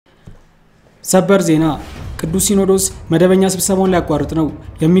ሰበር ዜና ቅዱስ ሲኖዶስ መደበኛ ስብሰባውን ሊያቋርጥ ነው።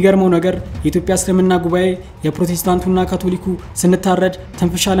 የሚገርመው ነገር የኢትዮጵያ እስልምና ጉባኤ የፕሮቴስታንቱና ካቶሊኩ ስንታረድ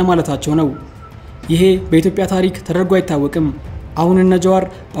ተንፍሻ ለማለታቸው ነው። ይሄ በኢትዮጵያ ታሪክ ተደርጎ አይታወቅም። አሁን እነ ጀዋር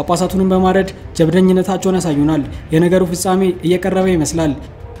ጳጳሳቱን በማረድ ጀብደኝነታቸውን ያሳዩናል። የነገሩ ፍጻሜ እየቀረበ ይመስላል።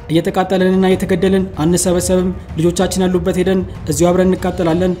 እየተቃጠለንና እየተገደልን አንሰበሰብም፣ ልጆቻችን ያሉበት ሄደን እዚሁ አብረን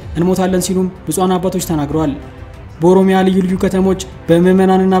እንቃጠላለን፣ እንሞታለን ሲሉም ብፁዓን አባቶች ተናግረዋል። በኦሮሚያ ልዩ ልዩ ከተሞች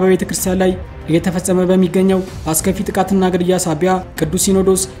በምዕመናንና በቤተ ክርስቲያን ላይ እየተፈጸመ በሚገኘው አስከፊ ጥቃትና ግድያ ሳቢያ ቅዱስ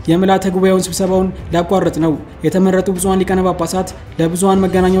ሲኖዶስ የምልዓተ ጉባኤውን ስብሰባውን ሊያቋርጥ ነው። የተመረጡ ብፁዓን ሊቃነ ጳጳሳት ለብዙሃን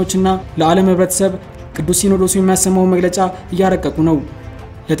መገናኛዎችና ለዓለም ህብረተሰብ ቅዱስ ሲኖዶሱ የሚያሰማው መግለጫ እያረቀቁ ነው።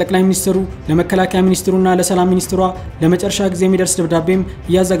 ለጠቅላይ ሚኒስትሩ፣ ለመከላከያ ሚኒስትሩና ለሰላም ሚኒስትሯ ለመጨረሻ ጊዜ የሚደርስ ደብዳቤም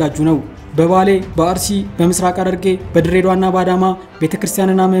እያዘጋጁ ነው። በባሌ፣ በአርሲ፣ በምስራቅ ሐረርጌ፣ በድሬዳዋና በአዳማ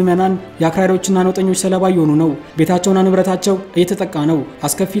ቤተክርስቲያንና ምዕመናን የአክራሪዎችና ነውጠኞች ሰለባ እየሆኑ ነው። ቤታቸውና ንብረታቸው እየተጠቃ ነው።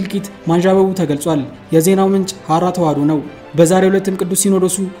 አስከፊ እልቂት ማንዣበቡ ተገልጿል። የዜናው ምንጭ ሐራ ተዋሕዶ ነው። በዛሬው ዕለትም ቅዱስ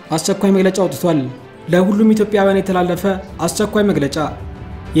ሲኖዶሱ አስቸኳይ መግለጫ አውጥቷል። ለሁሉም ኢትዮጵያውያን የተላለፈ አስቸኳይ መግለጫ።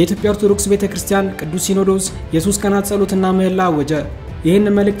 የኢትዮጵያ ኦርቶዶክስ ቤተክርስቲያን ቅዱስ ሲኖዶስ የ3 ቀናት ጸሎትና ምህላ አወጀ።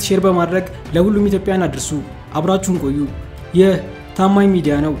 ይህንን መልእክት ሼር በማድረግ ለሁሉም ኢትዮጵያውያን አድርሱ። አብራችሁን ቆዩ። ይህ ታማኝ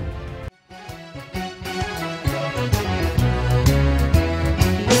ሚዲያ ነው።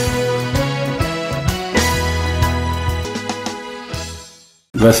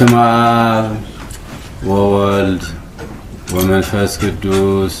 በስመ አብ ወወልድ ወመንፈስ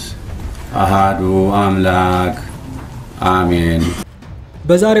ቅዱስ አሐዱ አምላክ አሜን።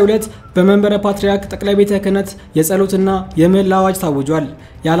 በዛሬው ዕለት በመንበረ ፓትርያርክ ጠቅላይ ቤተ ክህነት የጸሎትና የምህላ አዋጅ ታውጇል።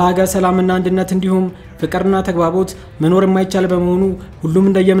 ያለ ሀገር ሰላምና አንድነት እንዲሁም ፍቅርና ተግባቦት መኖር የማይቻል በመሆኑ ሁሉም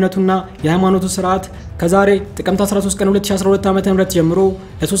እንደየእምነቱና የሃይማኖቱ ሥርዓት ከዛሬ ጥቅምት 13 ቀን 2012 ዓ.ም ጀምሮ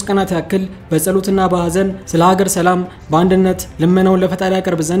ለ3 ቀናት ያክል በጸሎትና በሐዘን ስለ ሀገር ሰላም በአንድነት ልመናውን ለፈጣሪ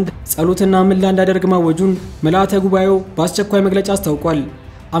ያቀርብ ዘንድ ጸሎትና ምህላ እንዳደርግ ማወጁን ምልዓተ ጉባኤው በአስቸኳይ መግለጫ አስታውቋል።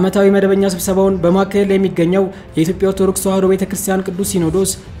 ዓመታዊ መደበኛ ስብሰባውን በማካሄድ ላይ የሚገኘው የኢትዮጵያ ኦርቶዶክስ ተዋሕዶ ቤተክርስቲያን ቅዱስ ሲኖዶስ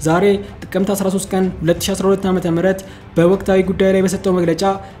ዛሬ ጥቅምት 13 ቀን 2012 ዓ.ም በወቅታዊ ጉዳይ ላይ በሰጠው መግለጫ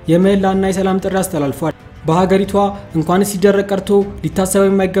የምህላና የሰላም ጥሪ አስተላልፏል። በሀገሪቷ እንኳን ሲደረግ ቀርቶ ሊታሰብ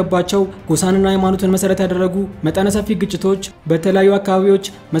የማይገባቸው ጎሳንና ሃይማኖትን መሰረት ያደረጉ መጠነ ሰፊ ግጭቶች በተለያዩ አካባቢዎች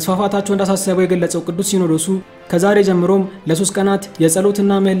መስፋፋታቸው እንዳሳሰበው የገለጸው ቅዱስ ሲኖዶሱ ከዛሬ ጀምሮም ለ3 ቀናት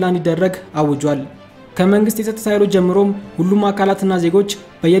የጸሎትና ምህላ እንዲደረግ አውጇል። ከመንግስት የጸጥታ ኃይሎች ጀምሮም ሁሉም አካላትና ዜጎች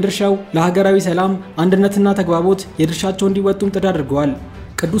በየድርሻው ለሀገራዊ ሰላም አንድነትና ተግባቦት የድርሻቸውን እንዲወጡም ጥሪ አድርገዋል።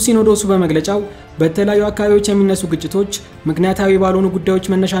 ቅዱስ ሲኖዶሱ በመግለጫው በተለያዩ አካባቢዎች የሚነሱ ግጭቶች ምክንያታዊ ባልሆኑ ጉዳዮች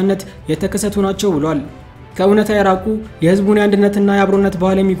መነሻነት የተከሰቱ ናቸው ብሏል። ከእውነታ የራቁ የህዝቡን የአንድነትና የአብሮነት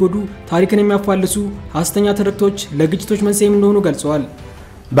ባህል የሚጎዱ ታሪክን የሚያፋልሱ ሐሰተኛ ትርክቶች ለግጭቶች መንስኤም እንደሆኑ ገልጸዋል።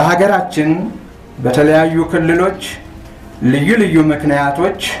 በሀገራችን በተለያዩ ክልሎች ልዩ ልዩ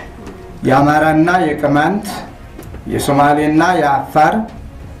ምክንያቶች የአማራና የቅማንት፣ የሶማሌና የአፋር፣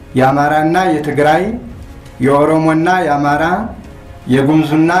 የአማራና የትግራይ፣ የኦሮሞና የአማራ፣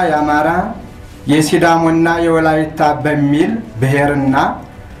 የጉምዙና የአማራ፣ የሲዳሞና የወላይታ በሚል ብሔርና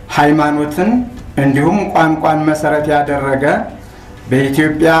ሃይማኖትን እንዲሁም ቋንቋን መሰረት ያደረገ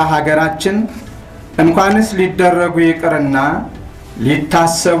በኢትዮጵያ ሀገራችን እንኳንስ ሊደረጉ ይቅርና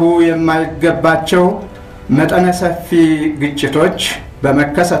ሊታሰቡ የማይገባቸው መጠነ ሰፊ ግጭቶች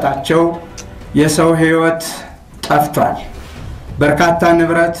በመከሰታቸው የሰው ሕይወት ጠፍቷል። በርካታ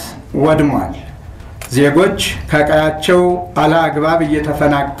ንብረት ወድሟል። ዜጎች ከቀያቸው አለአግባብ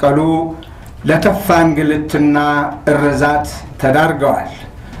እየተፈናቀሉ ለከፋ እንግልትና እርዛት ተዳርገዋል።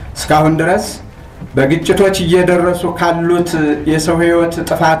 እስካሁን ድረስ በግጭቶች እየደረሱ ካሉት የሰው ሕይወት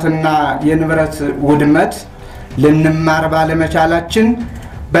ጥፋትና የንብረት ውድመት ልንማር ባለመቻላችን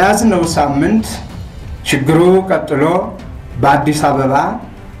በያዝነው ሳምንት ችግሩ ቀጥሎ በአዲስ አበባ፣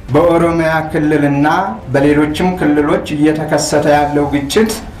 በኦሮሚያ ክልልና በሌሎችም ክልሎች እየተከሰተ ያለው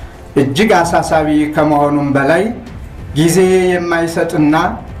ግጭት እጅግ አሳሳቢ ከመሆኑም በላይ ጊዜ የማይሰጥና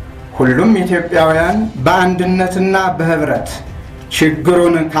ሁሉም ኢትዮጵያውያን በአንድነትና በህብረት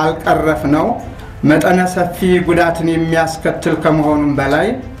ችግሩን ካልቀረፍ ነው መጠነ ሰፊ ጉዳትን የሚያስከትል ከመሆኑም በላይ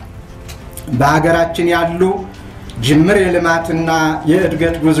በሀገራችን ያሉ ጅምር የልማትና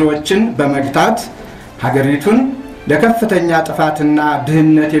የእድገት ጉዞዎችን በመግታት ሀገሪቱን ለከፍተኛ ጥፋትና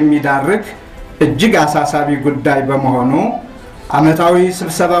ድህነት የሚዳርግ እጅግ አሳሳቢ ጉዳይ በመሆኑ ዓመታዊ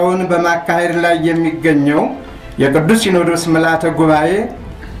ስብሰባውን በማካሄድ ላይ የሚገኘው የቅዱስ ሲኖዶስ ምልዓተ ጉባኤ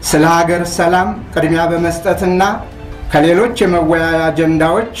ስለ ሀገር ሰላም ቅድሚያ በመስጠትና ከሌሎች የመወያያ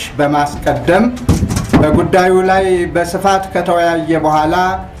አጀንዳዎች በማስቀደም በጉዳዩ ላይ በስፋት ከተወያየ በኋላ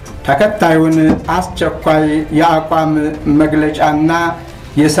ተከታዩን አስቸኳይ የአቋም መግለጫና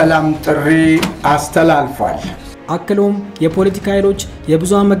የሰላም ጥሪ አስተላልፏል። አክሎም የፖለቲካ ኃይሎች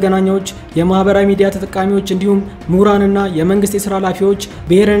የብዙሃን መገናኛዎች የማህበራዊ ሚዲያ ተጠቃሚዎች እንዲሁም ምሁራንና የመንግስት የሥራ ኃላፊዎች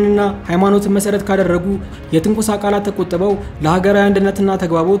ብሔርንና ሃይማኖትን መሰረት ካደረጉ የትንኩሳ ቃላት ተቆጥበው ለሀገራዊ አንድነትና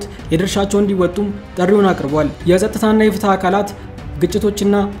ተግባቦት የድርሻቸውን እንዲወጡም ጥሪውን አቅርቧል። የጸጥታና የፍትህ አካላት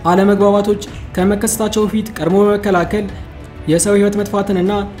ግጭቶችና አለመግባባቶች ከመከሰታቸው በፊት ቀድሞ በመከላከል የሰው ህይወት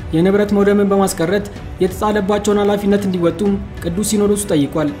መጥፋትንና የንብረት መውደምን በማስቀረት የተጣለባቸውን ኃላፊነት እንዲወጡም ቅዱስ ሲኖዶሱ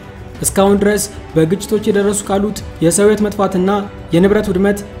ጠይቋል። እስካሁን ድረስ በግጭቶች የደረሱ ካሉት የሰው ህይወት መጥፋትና የንብረት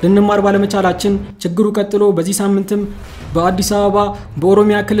ውድመት ልንማር ባለመቻላችን ችግሩ ቀጥሎ በዚህ ሳምንትም በአዲስ አበባ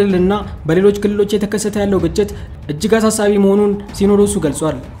በኦሮሚያ ክልልና በሌሎች ክልሎች የተከሰተ ያለው ግጭት እጅግ አሳሳቢ መሆኑን ሲኖዶሱ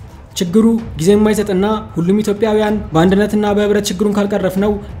ገልጿል። ችግሩ ጊዜ የማይሰጥና ሁሉም ኢትዮጵያውያን በአንድነትና በህብረት ችግሩን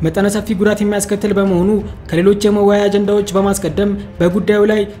ካልቀረፍነው መጠነ ሰፊ ጉዳት የሚያስከትል በመሆኑ ከሌሎች የመወያያ አጀንዳዎች በማስቀደም በጉዳዩ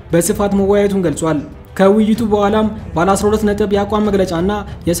ላይ በስፋት መወያየቱን ገልጿል። ከውይይቱ በኋላም ባለ 12 ነጥብ የአቋም መግለጫና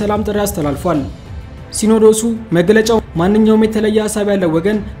የሰላም ጥሪ አስተላልፏል። ሲኖዶሱ መግለጫው ማንኛውም የተለየ ሐሳብ ያለው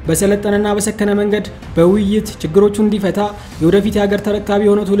ወገን በሰለጠነና በሰከነ መንገድ በውይይት ችግሮቹን እንዲፈታ የወደፊት የሀገር ተረካቢ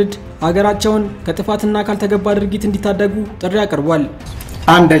የሆነው ትውልድ ሀገራቸውን ከጥፋትና ካልተገባ ድርጊት እንዲታደጉ ጥሪ አቅርቧል።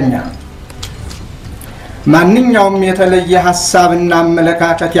 አንደኛ ማንኛውም የተለየ ሐሳብና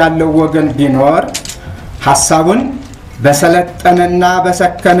አመለካከት ያለው ወገን ቢኖር ሐሳቡን በሰለጠነና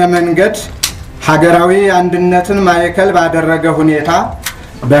በሰከነ መንገድ ሀገራዊ አንድነትን ማዕከል ባደረገ ሁኔታ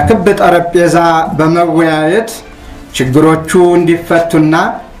በክብ ጠረጴዛ በመወያየት ችግሮቹ እንዲፈቱና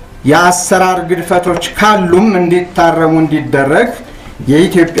የአሰራር ግድፈቶች ካሉም እንዲታረሙ እንዲደረግ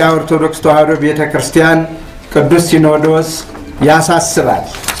የኢትዮጵያ ኦርቶዶክስ ተዋሕዶ ቤተክርስቲያን ቅዱስ ሲኖዶስ ያሳስባል።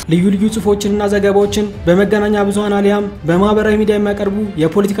 ልዩ ልዩ ጽፎችንና ዘገባዎችን በመገናኛ ብዙሃን አሊያም በማህበራዊ ሚዲያ የሚያቀርቡ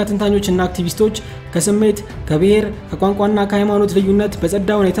የፖለቲካ ተንታኞችና አክቲቪስቶች ከስሜት ከብሔር ከቋንቋና ከሃይማኖት ልዩነት በጸዳ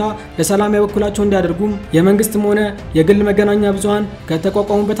ሁኔታ ለሰላም ያበኩላቸው እንዲያደርጉም የመንግስትም ሆነ የግል መገናኛ ብዙሃን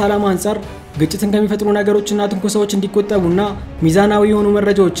ከተቋቋሙበት ዓላማ አንፃር ግጭትን ከሚፈጥሩ ነገሮችና ትንኮሳዎች እንዲቆጠቡና ሚዛናዊ የሆኑ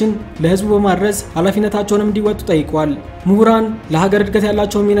መረጃዎችን ለህዝቡ በማድረስ ኃላፊነታቸውንም እንዲወጡ ጠይቀዋል። ምሁራን ለሀገር እድገት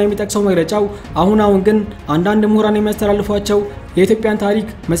ያላቸው ሚና የሚጠቅሰው መግለጫው አሁን ግን አንዳንድ ምሁራን የሚያስተላልፏቸው የኢትዮጵያን ታሪክ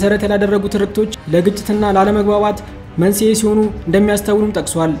መሰረት ያላደረጉ ትርክቶች ለግጭትና ላለመግባባት መንስኤ ሲሆኑ እንደሚያስተውሉም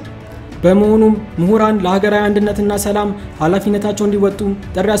ጠቅሷል። በመሆኑም ምሁራን ለሀገራዊ አንድነትና ሰላም ኃላፊነታቸውን እንዲወጡ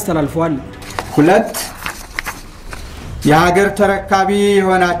ጥሪ አስተላልፈዋል። ሁለት የሀገር ተረካቢ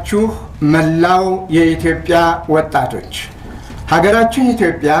የሆናችሁ መላው የኢትዮጵያ ወጣቶች ሀገራችን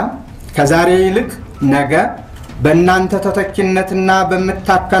ኢትዮጵያ ከዛሬ ይልቅ ነገ በእናንተ ተተኪነትና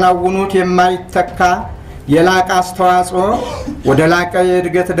በመታከናውኑት የማይተካ የላቀ አስተዋጽኦ ወደ ላቀ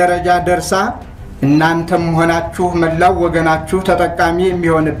የእድገት ደረጃ ደርሳ እናንተም ሆናችሁ መላው ወገናችሁ ተጠቃሚ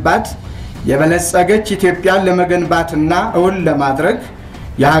የሚሆንባት የበለጸገች ኢትዮጵያን ለመገንባትና እውን ለማድረግ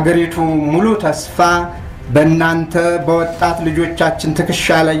የሀገሪቱ ሙሉ ተስፋ በእናንተ በወጣት ልጆቻችን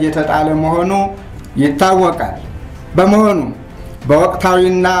ትከሻ ላይ የተጣለ መሆኑ ይታወቃል። በመሆኑ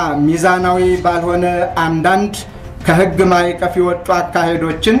በወቅታዊና ሚዛናዊ ባልሆነ አንዳንድ ከህግ ማዕቀፍ የወጡ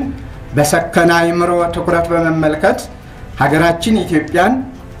አካሄዶችን በሰከነ አእምሮ ትኩረት በመመልከት ሀገራችን ኢትዮጵያን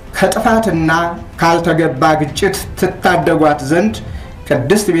ከጥፋትና ካልተገባ ግጭት ትታደጓት ዘንድ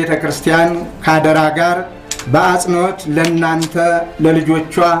ቅድስት ቤተክርስቲያን ካደራ ጋር በአጽንኦት ለእናንተ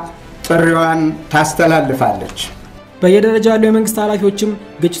ለልጆቿ ጥሪዋን ታስተላልፋለች። በየደረጃው ያሉ የመንግስት ኃላፊዎችም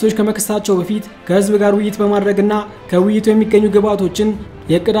ግጭቶች ከመከሰታቸው በፊት ከህዝብ ጋር ውይይት በማድረግና ከውይይቱ የሚገኙ ግብዓቶችን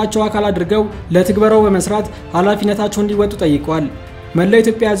የእቅዳቸው አካል አድርገው ለትግበራው በመስራት ኃላፊነታቸውን እንዲወጡ ጠይቀዋል። መላው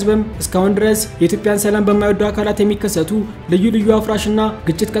ኢትዮጵያ ህዝብም እስካሁን ድረስ የኢትዮጵያን ሰላም በማይወዱ አካላት የሚከሰቱ ልዩ ልዩ አፍራሽና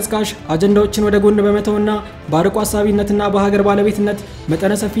ግጭት ቀስቃሽ አጀንዳዎችን ወደ ጎን በመተውና በአርቆ ሐሳቢነትና በሀገር ባለቤትነት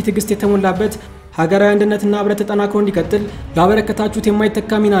መጠነ ሰፊ ትዕግስት የተሞላበት ሀገራዊ አንድነትና ህብረት ተጠናክሮ እንዲቀጥል ላበረከታችሁት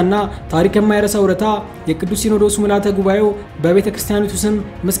የማይተካ ሚናና ታሪክ የማይረሳ ውለታ የቅዱስ ሲኖዶሱ ምልዓተ ጉባኤው በቤተ ክርስቲያኒቱ ስም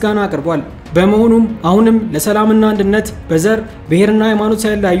ምስጋና አቅርቧል። በመሆኑም አሁንም ለሰላምና አንድነት በዘር ብሔርና ሃይማኖት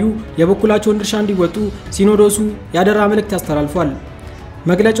ሳይለያዩ የበኩላቸውን ድርሻ እንዲወጡ ሲኖዶሱ ያደራ መልእክት ያስተላልፏል።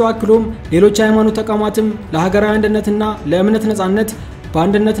 መግለጫው አክሎም ሌሎች ሃይማኖት ተቋማትም ለሀገራዊ አንድነትና ለእምነት ነጻነት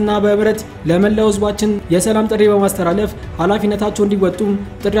በአንድነትና በህብረት ለመላው ህዝባችን የሰላም ጥሪ በማስተላለፍ ኃላፊነታቸውን እንዲወጡም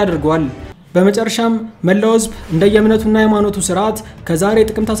ጥሪ አድርገዋል። በመጨረሻም መላው ህዝብ እንደየእምነቱና ሃይማኖቱ ስርዓት ከዛሬ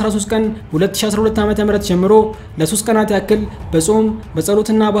ጥቅምት 13 ቀን 2012 ዓ.ም ጀምሮ ለ3 ቀናት ያክል በጾም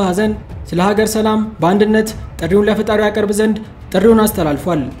በጸሎትና በሐዘን ስለ ሀገር ሰላም በአንድነት ጥሪውን ለፈጣሪው ያቀርብ ዘንድ ጥሪውን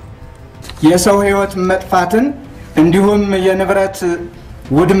አስተላልፏል። የሰው ህይወት መጥፋትን እንዲሁም የንብረት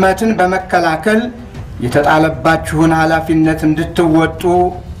ውድመትን በመከላከል የተጣለባችሁን ኃላፊነት እንድትወጡ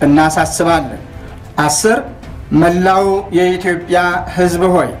እናሳስባለን። 10 መላው የኢትዮጵያ ህዝብ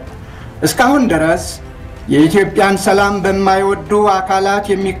ሆይ እስካሁን ድረስ የኢትዮጵያን ሰላም በማይወዱ አካላት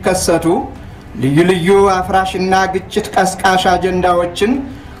የሚከሰቱ ልዩ ልዩ አፍራሽና ግጭት ቀስቃሽ አጀንዳዎችን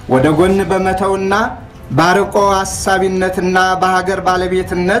ወደ ጎን በመተውና ባርቆ አሳቢነትና በሀገር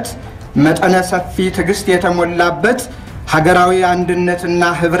ባለቤትነት መጠነ ሰፊ ትግስት የተሞላበት ሀገራዊ አንድነትና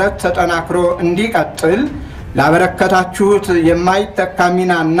ህብረት ተጠናክሮ እንዲቀጥል ላበረከታችሁት የማይተካ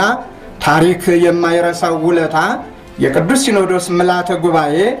ሚናና ታሪክ የማይረሳው ውለታ የቅዱስ ሲኖዶስ ምልዓተ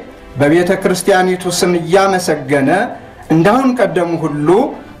ጉባኤ በቤተ ክርስቲያኒቱ ስም እያመሰገነ እንዳሁን ቀደሙ ሁሉ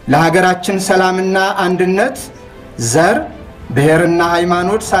ለሀገራችን ሰላምና አንድነት ዘር ብሔርና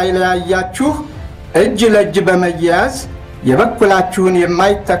ሃይማኖት ሳይለያያችሁ እጅ ለእጅ በመያያዝ የበኩላችሁን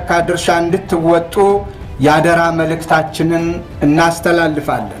የማይተካ ድርሻ እንድትወጡ ያደራ መልእክታችንን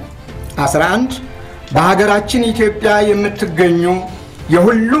እናስተላልፋለን። 11 በሀገራችን ኢትዮጵያ የምትገኙ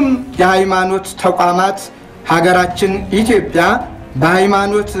የሁሉም የሃይማኖት ተቋማት ሀገራችን ኢትዮጵያ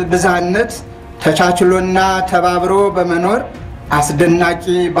በሃይማኖት ብዝሃነት ተቻችሎና ተባብሮ በመኖር አስደናቂ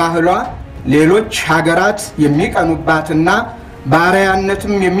ባህሏ ሌሎች ሀገራት የሚቀኑባትና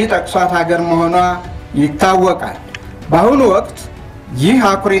ባሪያነትም የሚጠቅሷት ሀገር መሆኗ ይታወቃል። በአሁኑ ወቅት ይህ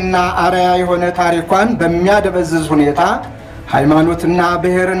አኩሪና አርያ የሆነ ታሪኳን በሚያደበዝዝ ሁኔታ ሃይማኖትና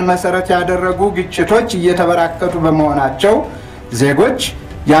ብሔርን መሰረት ያደረጉ ግጭቶች እየተበራከቱ በመሆናቸው ዜጎች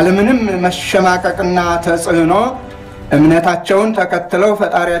ያለምንም መሸማቀቅና ተጽዕኖ እምነታቸውን ተከትለው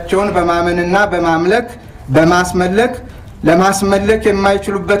ፈጣሪያቸውን በማመንና በማስመለክ ለማስመለክ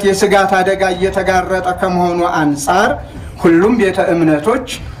የማይችሉበት የስጋት አደጋ እየተጋረጠ ከመሆኑ አንፃር ሁሉም ቤተ እምነቶች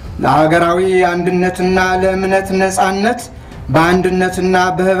ለሀገራዊ አንድነትና ለእምነት ነፃነት በአንድነትና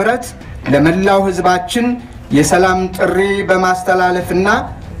በህብረት ለመላው ህዝባችን የሰላም ጥሪ በማስተላለፍና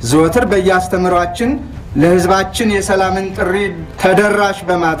ዘወትር በያስተምሯችን ለህዝባችን የሰላምን ጥሪ ተደራሽ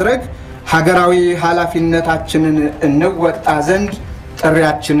በማድረግ ሀገራዊ ኃላፊነታችንን እንወጣ ዘንድ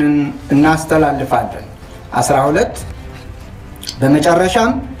ጥሪያችንን እናስተላልፋለን። 12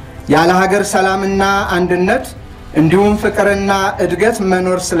 በመጨረሻም ያለ ሀገር ሰላምና አንድነት እንዲሁም ፍቅርና እድገት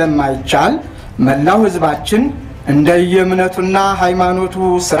መኖር ስለማይቻል መላው ህዝባችን እንደየእምነቱና ሃይማኖቱ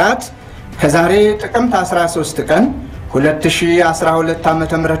ስርዓት ከዛሬ ጥቅምት 13 ቀን 2012 ዓ.ም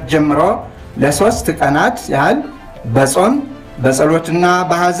ጀምሮ ለ3 ቀናት ያህል በጾም በጸሎትና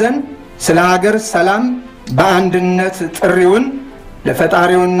በሐዘን ስለ ሀገር ሰላም በአንድነት ጥሪውን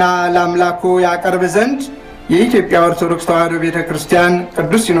ለፈጣሪውና ለአምላኩ ያቀርብ ዘንድ የኢትዮጵያ ኦርቶዶክስ ተዋሕዶ ቤተክርስቲያን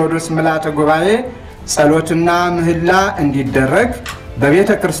ቅዱስ ሲኖዶስ ምልዓተ ጉባኤ ጸሎትና ምህላ እንዲደረግ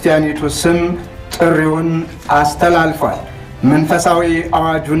በቤተክርስቲያኒቱ ስም ጥሪውን አስተላልፏል። መንፈሳዊ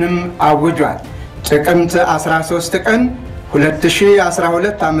አዋጁንም አውጇል። ጥቅምት 13 ቀን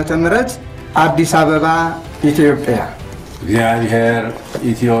 2012 ዓ.ም አዲስ አበባ ኢትዮጵያ። እግዚአብሔር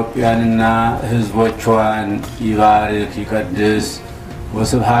ኢትዮጵያንና ሕዝቦቿን ይባርክ ይቀድስ።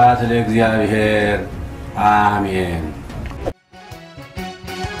 ወስብሐት ለእግዚአብሔር አሜን።